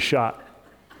going to give it a shot.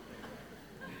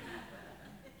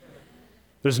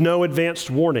 There's no advanced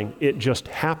warning. It just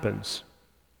happens.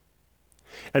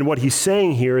 And what he's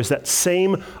saying here is that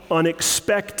same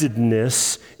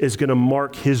unexpectedness is going to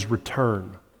mark his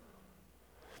return.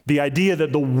 The idea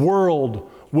that the world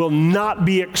will not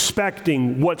be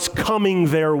expecting what's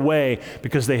coming their way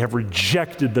because they have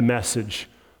rejected the message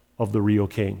of the real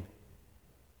king.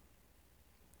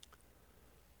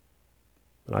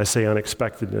 And I say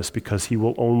unexpectedness because he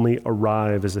will only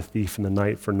arrive as a thief in the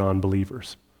night for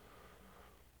non-believers.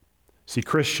 See,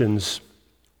 Christians,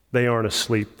 they aren't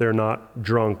asleep. They're not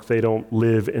drunk. They don't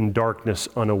live in darkness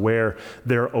unaware.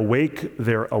 They're awake,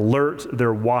 they're alert,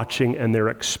 they're watching, and they're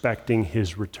expecting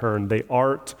his return. They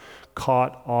aren't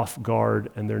caught off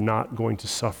guard, and they're not going to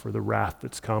suffer the wrath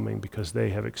that's coming because they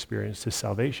have experienced his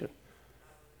salvation.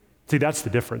 See, that's the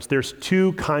difference. There's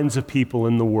two kinds of people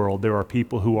in the world. There are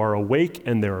people who are awake,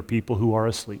 and there are people who are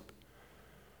asleep.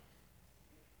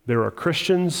 There are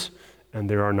Christians, and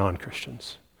there are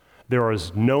non-Christians. There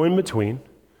is no in between.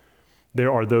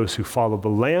 There are those who follow the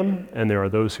Lamb, and there are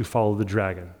those who follow the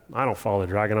dragon. I don't follow the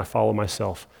dragon, I follow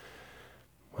myself.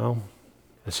 Well,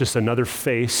 it's just another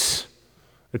face.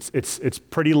 It's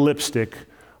pretty lipstick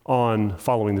on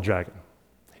following the dragon.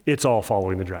 It's all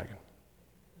following the dragon.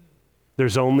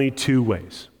 There's only two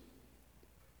ways.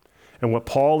 And what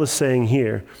Paul is saying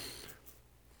here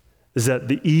is that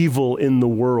the evil in the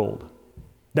world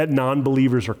that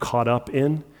non-believers are caught up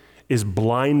in is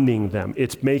blinding them.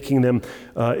 It's making them,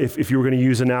 if you were going to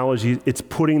use analogy, it's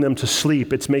putting them to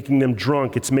sleep. It's making them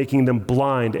drunk. It's making them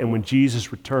blind. And when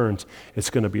Jesus returns, it's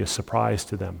going to be a surprise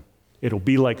to them. It'll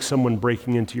be like someone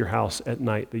breaking into your house at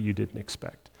night that you didn't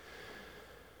expect.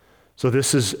 So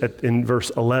this is in verse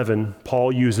 11,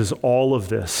 Paul uses all of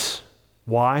this.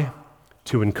 Why?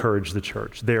 To encourage the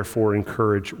church. Therefore,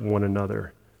 encourage one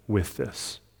another with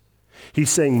this.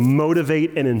 He's saying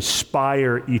motivate and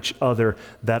inspire each other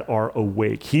that are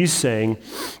awake. He's saying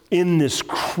in this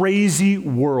crazy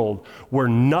world where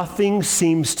nothing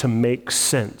seems to make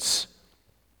sense,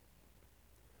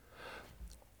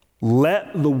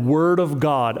 let the word of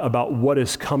God about what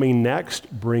is coming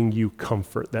next bring you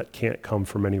comfort that can't come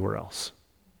from anywhere else.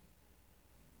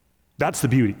 That's the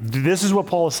beauty. This is what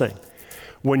Paul is saying.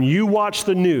 When you watch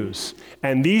the news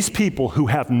and these people who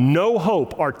have no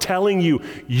hope are telling you,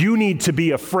 you need to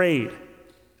be afraid,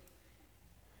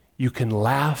 you can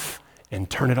laugh and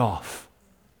turn it off.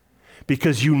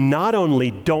 Because you not only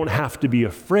don't have to be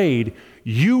afraid,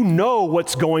 you know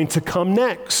what's going to come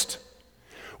next.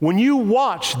 When you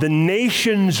watch the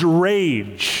nations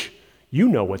rage, you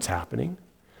know what's happening.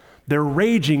 They're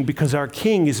raging because our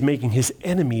king is making his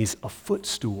enemies a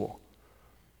footstool.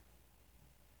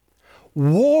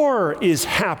 War is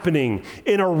happening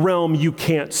in a realm you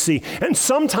can't see. And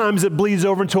sometimes it bleeds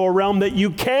over into a realm that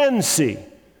you can see.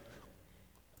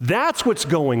 That's what's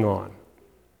going on.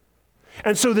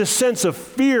 And so this sense of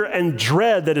fear and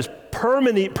dread that is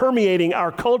permeating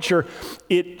our culture,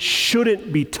 it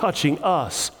shouldn't be touching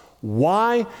us.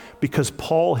 Why? Because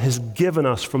Paul has given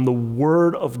us from the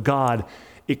Word of God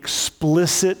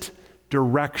explicit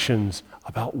directions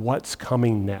about what's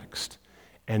coming next.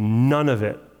 And none of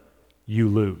it you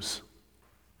lose.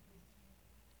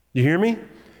 You hear me?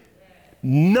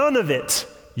 None of it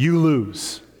you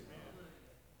lose.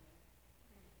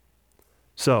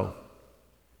 So,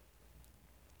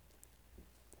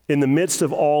 in the midst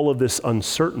of all of this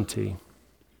uncertainty,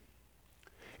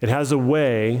 it has a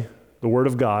way, the Word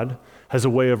of God has a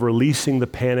way of releasing the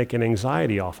panic and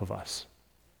anxiety off of us.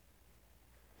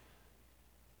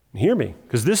 Hear me,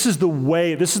 because this is the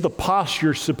way, this is the posture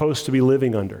you're supposed to be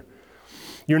living under.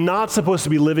 You're not supposed to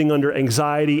be living under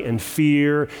anxiety and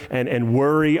fear and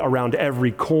worry around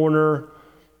every corner.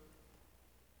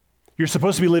 You're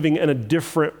supposed to be living in a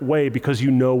different way because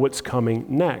you know what's coming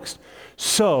next.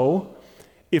 So,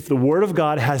 if the Word of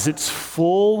God has its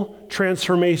full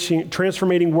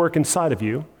transformating work inside of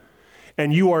you,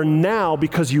 and you are now,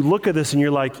 because you look at this and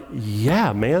you're like,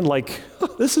 yeah, man, like,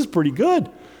 this is pretty good.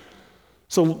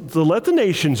 So let the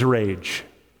nations rage.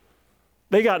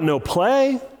 They got no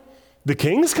play. The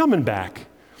king's coming back.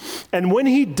 And when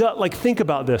he does, like, think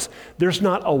about this. There's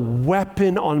not a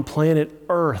weapon on planet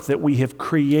Earth that we have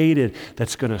created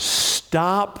that's going to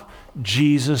stop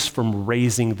Jesus from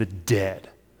raising the dead.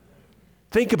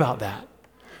 Think about that.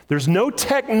 There's no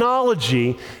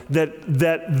technology that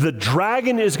the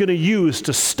dragon is going to use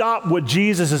to stop what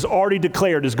Jesus has already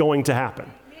declared is going to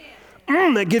happen.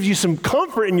 That gives you some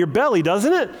comfort in your belly,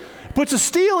 doesn't it? Puts a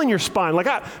steel in your spine. Like,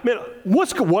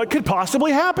 what could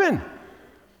possibly happen?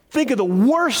 Think of the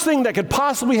worst thing that could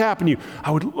possibly happen to you.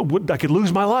 I could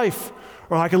lose my life,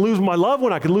 or I could lose my loved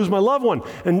one. I could lose my loved one.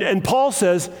 And Paul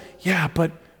says, yeah,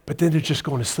 but then they're just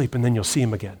going to sleep, and then you'll see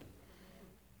him again.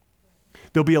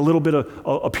 There'll be a little bit of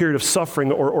a period of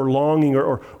suffering or longing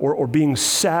or being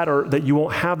sad or that you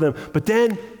won't have them. But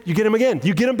then you get them again.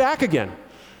 You get them back again.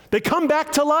 They come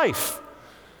back to life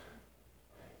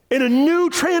in a new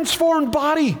transformed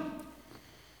body.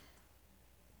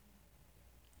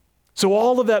 So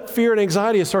all of that fear and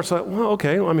anxiety, it starts like, well,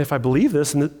 okay, I mean, if I believe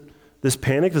this and this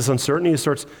panic, this uncertainty, it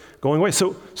starts going away.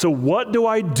 So what do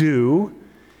I do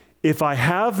if I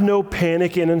have no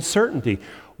panic and uncertainty?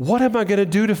 What am I going to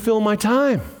do to fill my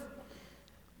time?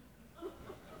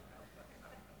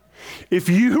 If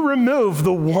you remove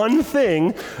the one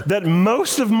thing that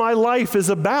most of my life is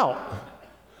about,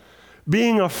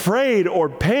 being afraid or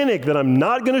panic that I'm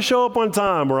not going to show up on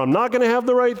time, or I'm not going to have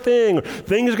the right thing, or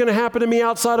things are going to happen to me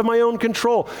outside of my own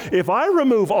control. If I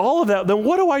remove all of that, then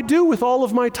what do I do with all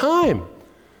of my time?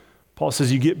 Paul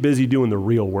says you get busy doing the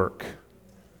real work.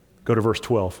 Go to verse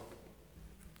 12.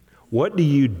 What do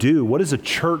you do? What does a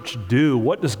church do?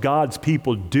 What does God's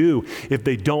people do if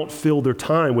they don't fill their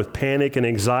time with panic and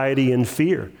anxiety and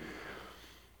fear?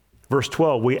 Verse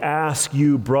 12, we ask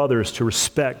you, brothers, to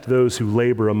respect those who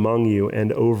labor among you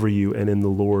and over you and in the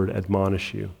Lord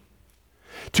admonish you.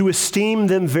 To esteem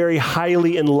them very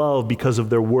highly in love because of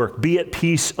their work. Be at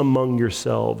peace among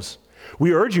yourselves.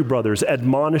 We urge you, brothers,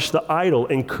 admonish the idle,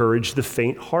 encourage the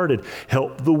faint-hearted,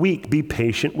 help the weak, be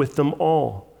patient with them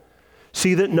all.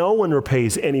 See that no one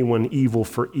repays anyone evil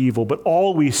for evil, but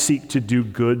always seek to do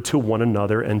good to one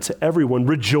another and to everyone.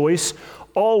 Rejoice,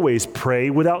 always pray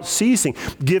without ceasing.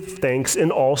 Give thanks in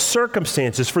all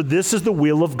circumstances, for this is the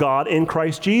will of God in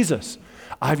Christ Jesus.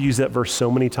 I've used that verse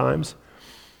so many times.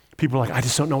 People are like, I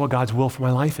just don't know what God's will for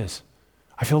my life is.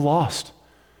 I feel lost.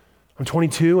 I'm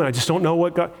 22 and I just don't know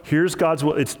what God, here's God's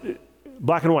will. It's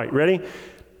black and white. Ready?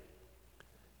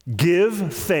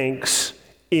 Give thanks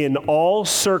in all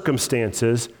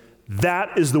circumstances.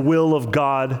 That is the will of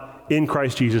God in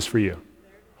Christ Jesus for you.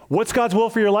 What's God's will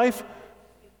for your life?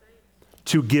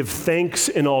 To give thanks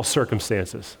in all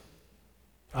circumstances.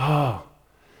 It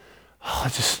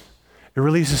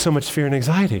releases so much fear and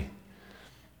anxiety.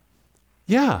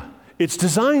 Yeah, it's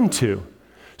designed to.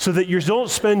 So that you don't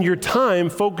spend your time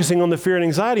focusing on the fear and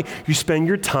anxiety. You spend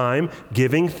your time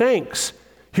giving thanks.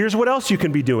 Here's what else you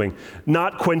can be doing.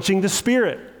 Not quenching the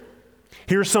spirit.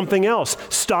 Here's something else.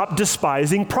 Stop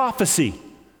despising prophecy.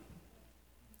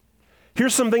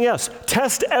 Here's something else.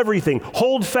 Test everything.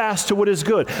 Hold fast to what is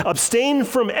good. Abstain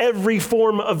from every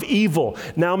form of evil.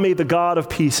 Now may the God of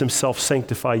peace himself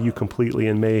sanctify you completely,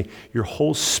 and may your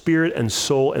whole spirit and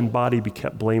soul and body be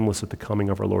kept blameless at the coming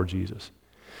of our Lord Jesus.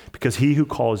 Because he who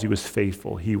calls you is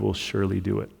faithful, he will surely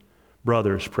do it.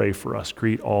 Brothers, pray for us.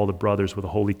 Greet all the brothers with a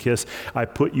holy kiss. I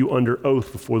put you under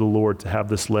oath before the Lord to have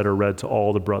this letter read to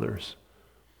all the brothers.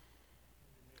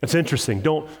 It's interesting.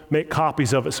 Don't make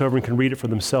copies of it so everyone can read it for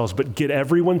themselves, but get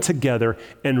everyone together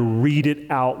and read it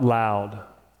out loud.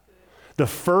 The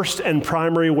first and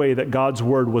primary way that God's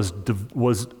word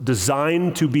was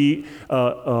designed to be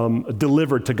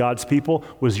delivered to God's people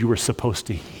was you were supposed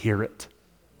to hear it.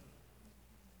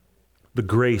 The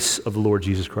grace of the Lord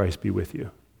Jesus Christ be with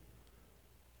you.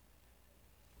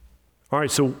 All right,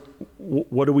 so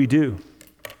what do we do?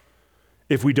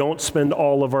 If we don't spend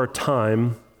all of our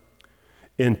time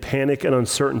in panic and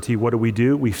uncertainty, what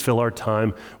do? We fill our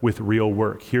time with real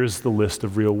work. Here's the list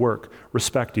of real work.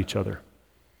 Respect each other.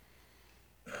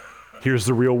 Here's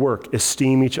the real work.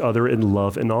 Esteem each other in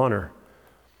love and honor.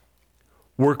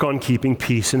 Work on keeping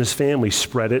peace in his family.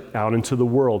 Spread it out into the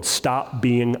world. Stop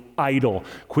being idle.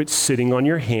 Quit sitting on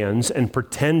your hands and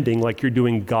pretending like you're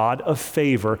doing God a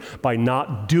favor by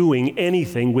not doing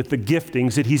anything with the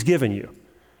giftings that he's given you.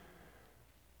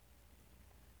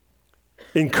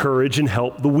 Encourage and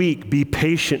help the weak. Be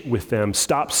patient with them.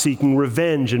 Stop seeking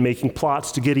revenge and making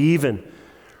plots to get even.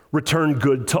 Return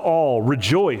good to all.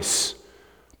 Rejoice.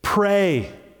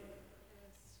 Pray.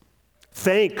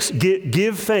 Thanks.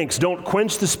 Give thanks. Don't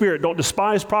quench the spirit. Don't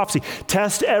despise prophecy.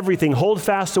 Test everything. Hold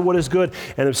fast to what is good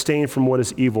and abstain from what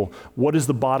is evil. What is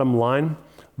the bottom line?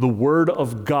 The word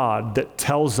of God that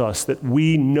tells us that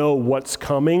we know what's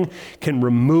coming can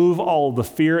remove all of the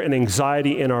fear and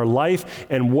anxiety in our life,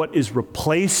 and what is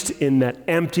replaced in that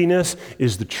emptiness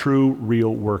is the true,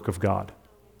 real work of God.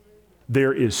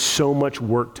 There is so much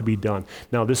work to be done.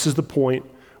 Now, this is the point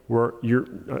where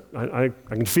I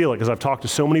can feel it because I've talked to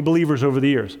so many believers over the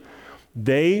years.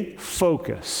 They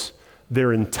focus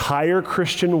their entire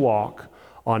Christian walk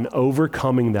on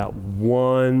overcoming that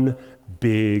one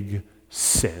big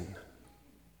sin.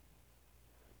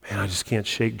 Man, I just can't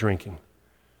shake drinking.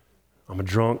 I'm a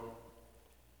drunk.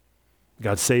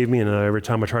 God saved me, and every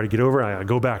time I try to get over it, I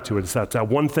go back to it. It's that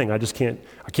one thing I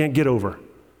can't get over.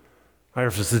 I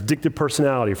have this addictive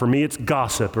personality. For me, it's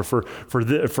gossip, or for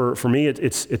me,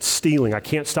 it's stealing. I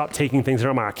can't stop taking things that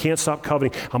are mine. I can't stop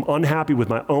coveting. I'm unhappy with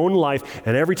my own life,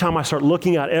 and every time I start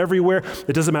looking out everywhere,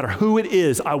 it doesn't matter who it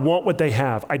is, I want what they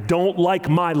have. I don't like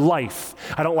my life.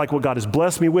 I don't like what God has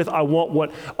blessed me with. I want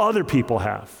what other people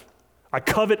have. I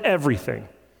covet everything.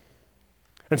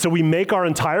 And so we make our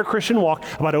entire Christian walk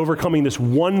about overcoming this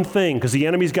one thing, because the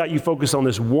enemy's got you focused on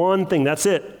this one thing. That's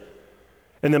it.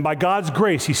 And then by God's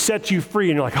grace, he sets you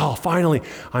free, and you're like, oh, finally,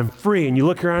 I'm free. And you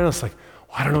look around, and it's like,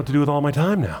 well, I don't know what to do with all my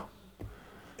time now.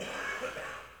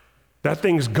 That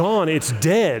thing's gone. It's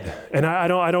dead. And I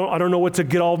don't know what to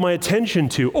get all of my attention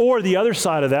to. Or the other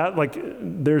side of that, like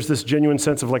there's this genuine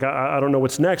sense of like, I don't know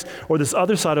what's next. Or this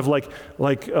other side of like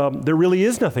there really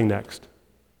is nothing next.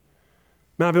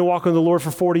 Man, I've been walking with the Lord for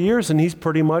 40 years, and he's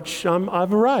pretty much,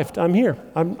 I've arrived. I'm here.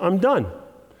 I'm done.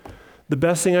 The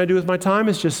best thing I do with my time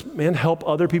is just, help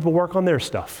other people work on their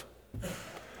stuff.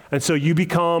 And so you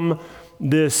become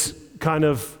this kind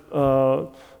of,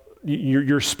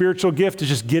 your spiritual gift is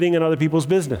just getting in other people's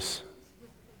business.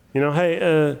 Hey,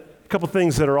 a couple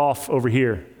things that are off over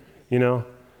here, And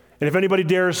if anybody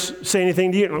dares say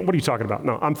anything to you, what are you talking about?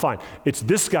 No, I'm fine. It's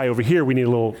this guy over here needs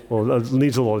a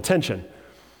little attention.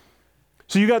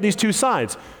 So you got these two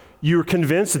sides. You're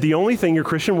convinced that the only thing your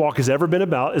Christian walk has ever been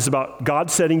about is about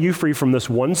God setting you free from this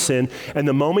one sin. And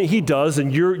the moment he does,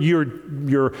 and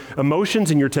your emotions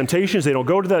and your temptations, they don't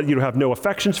go to that. You don't have no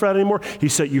affections for that anymore. He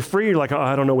set you free. You're like, oh,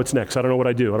 I don't know what's next. I don't know what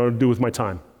I do. I don't know what to do with my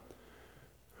time.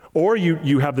 Or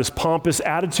you have this pompous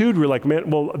attitude where you're like, man,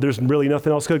 well, there's really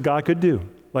nothing else God could do.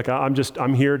 Like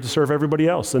I'm here to serve everybody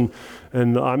else, and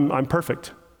I'm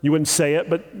perfect. You wouldn't say it,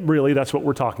 but really that's what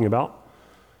we're talking about.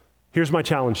 Here's my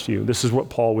challenge to you. This is what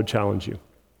Paul would challenge you.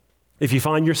 If you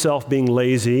find yourself being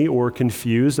lazy or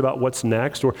confused about what's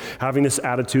next, or having this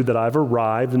attitude that I've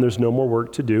arrived and there's no more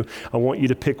work to do, I want you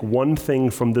to pick one thing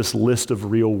from this list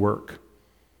of real work.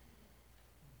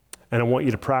 And I want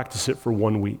you to practice it for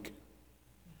 1 week.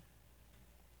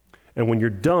 And when you're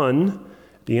done,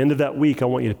 at the end of that week, I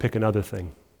want you to pick another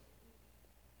thing.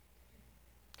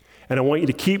 And I want you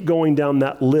to keep going down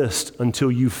that list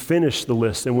until you finish the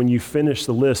list. And when you finish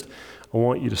the list, I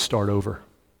want you to start over.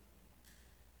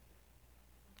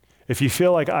 If you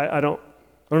feel like I don't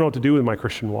know what to do with my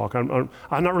Christian walk, I'm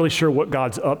not really sure what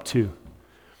God's up to,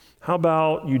 how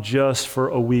about you just for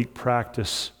a week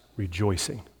practice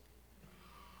rejoicing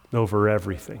over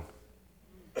everything?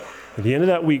 At the end of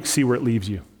that week, see where it leaves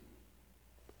you.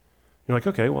 You're like,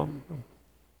 okay, well,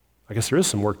 I guess there is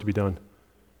some work to be done.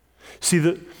 See,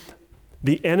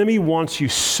 the enemy wants you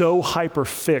so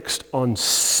hyper-fixed on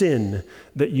sin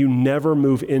that you never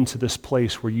move into this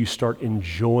place where you start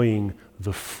enjoying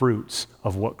the fruits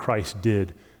of what Christ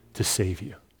did to save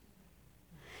you.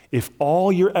 If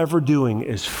all you're ever doing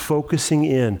is focusing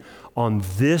in on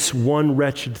this one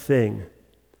wretched thing,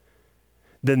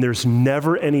 then there's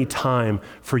never any time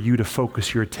for you to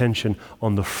focus your attention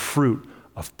on the fruit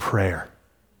of prayer.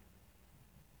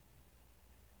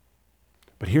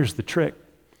 But here's the trick.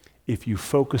 If you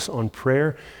focus on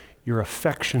prayer, your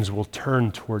affections will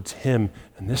turn towards him.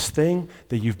 And this thing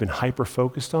that you've been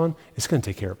hyper-focused on, it's going to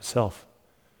take care of itself.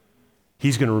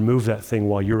 He's going to remove that thing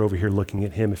while you're over here looking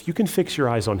at him. If you can fix your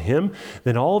eyes on him,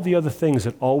 then all of the other things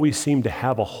that always seem to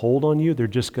have a hold on you, they're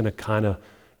just going to kind of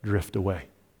drift away.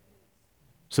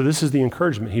 So this is the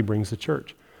encouragement he brings the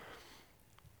church.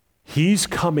 He's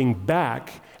coming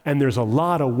back, and there's a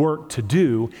lot of work to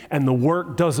do, and the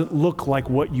work doesn't look like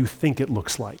what you think it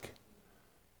looks like.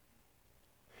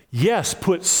 Yes,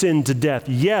 put sin to death.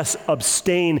 Yes,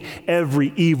 abstain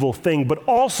every evil thing. But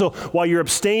also, while you're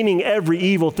abstaining every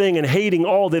evil thing and hating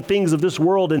all the things of this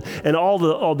world and all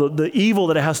the evil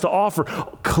that it has to offer,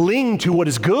 cling to what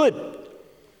is good.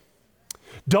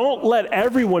 Don't let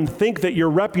everyone think that your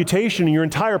reputation and your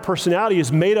entire personality is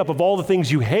made up of all the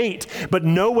things you hate, but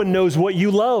no one knows what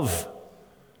you love.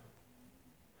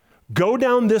 Go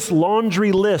down this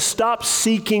laundry list. Stop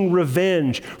seeking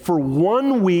revenge. For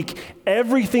 1 week,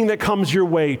 everything that comes your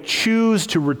way, choose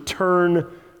to return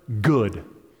good.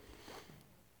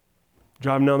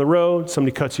 Driving down the road,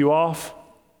 somebody cuts you off.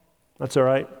 That's all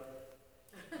right.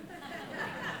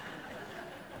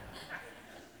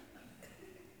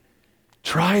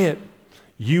 Try it.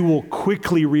 You will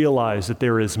quickly realize that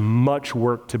there is much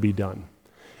work to be done.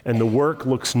 And the work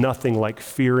looks nothing like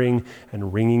fearing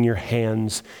and wringing your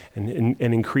hands and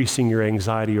increasing your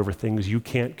anxiety over things you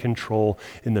can't control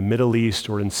in the Middle East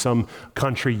or in some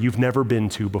country you've never been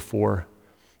to before.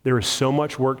 There is so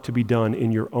much work to be done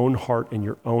in your own heart, in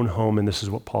your own home, and this is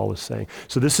what Paul is saying.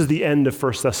 So this is the end of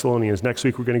 1 Thessalonians. Next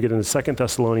week we're going to get into 2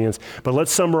 Thessalonians, but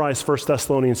let's summarize 1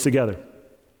 Thessalonians together.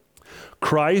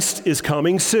 Christ is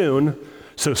coming soon,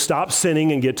 so stop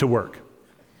sinning and get to work.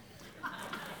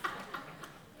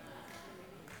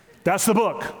 That's the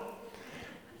book.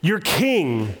 Your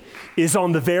king is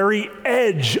on the very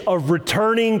edge of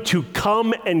returning to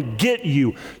come and get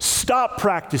you. Stop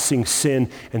practicing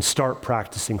sin and start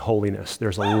practicing holiness.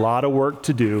 There's a lot of work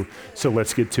to do, so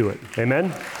let's get to it.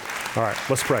 Amen? All right,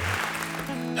 let's pray.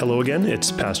 Hello again,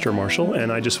 it's Pastor Marshall,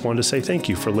 and I just wanted to say thank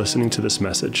you for listening to this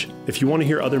message. If you want to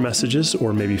hear other messages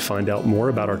or maybe find out more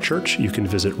about our church, you can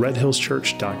visit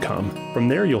redhillschurch.com. From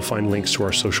there, you'll find links to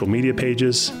our social media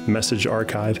pages, message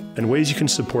archive, and ways you can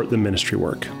support the ministry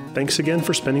work. Thanks again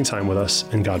for spending time with us,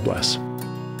 and God bless.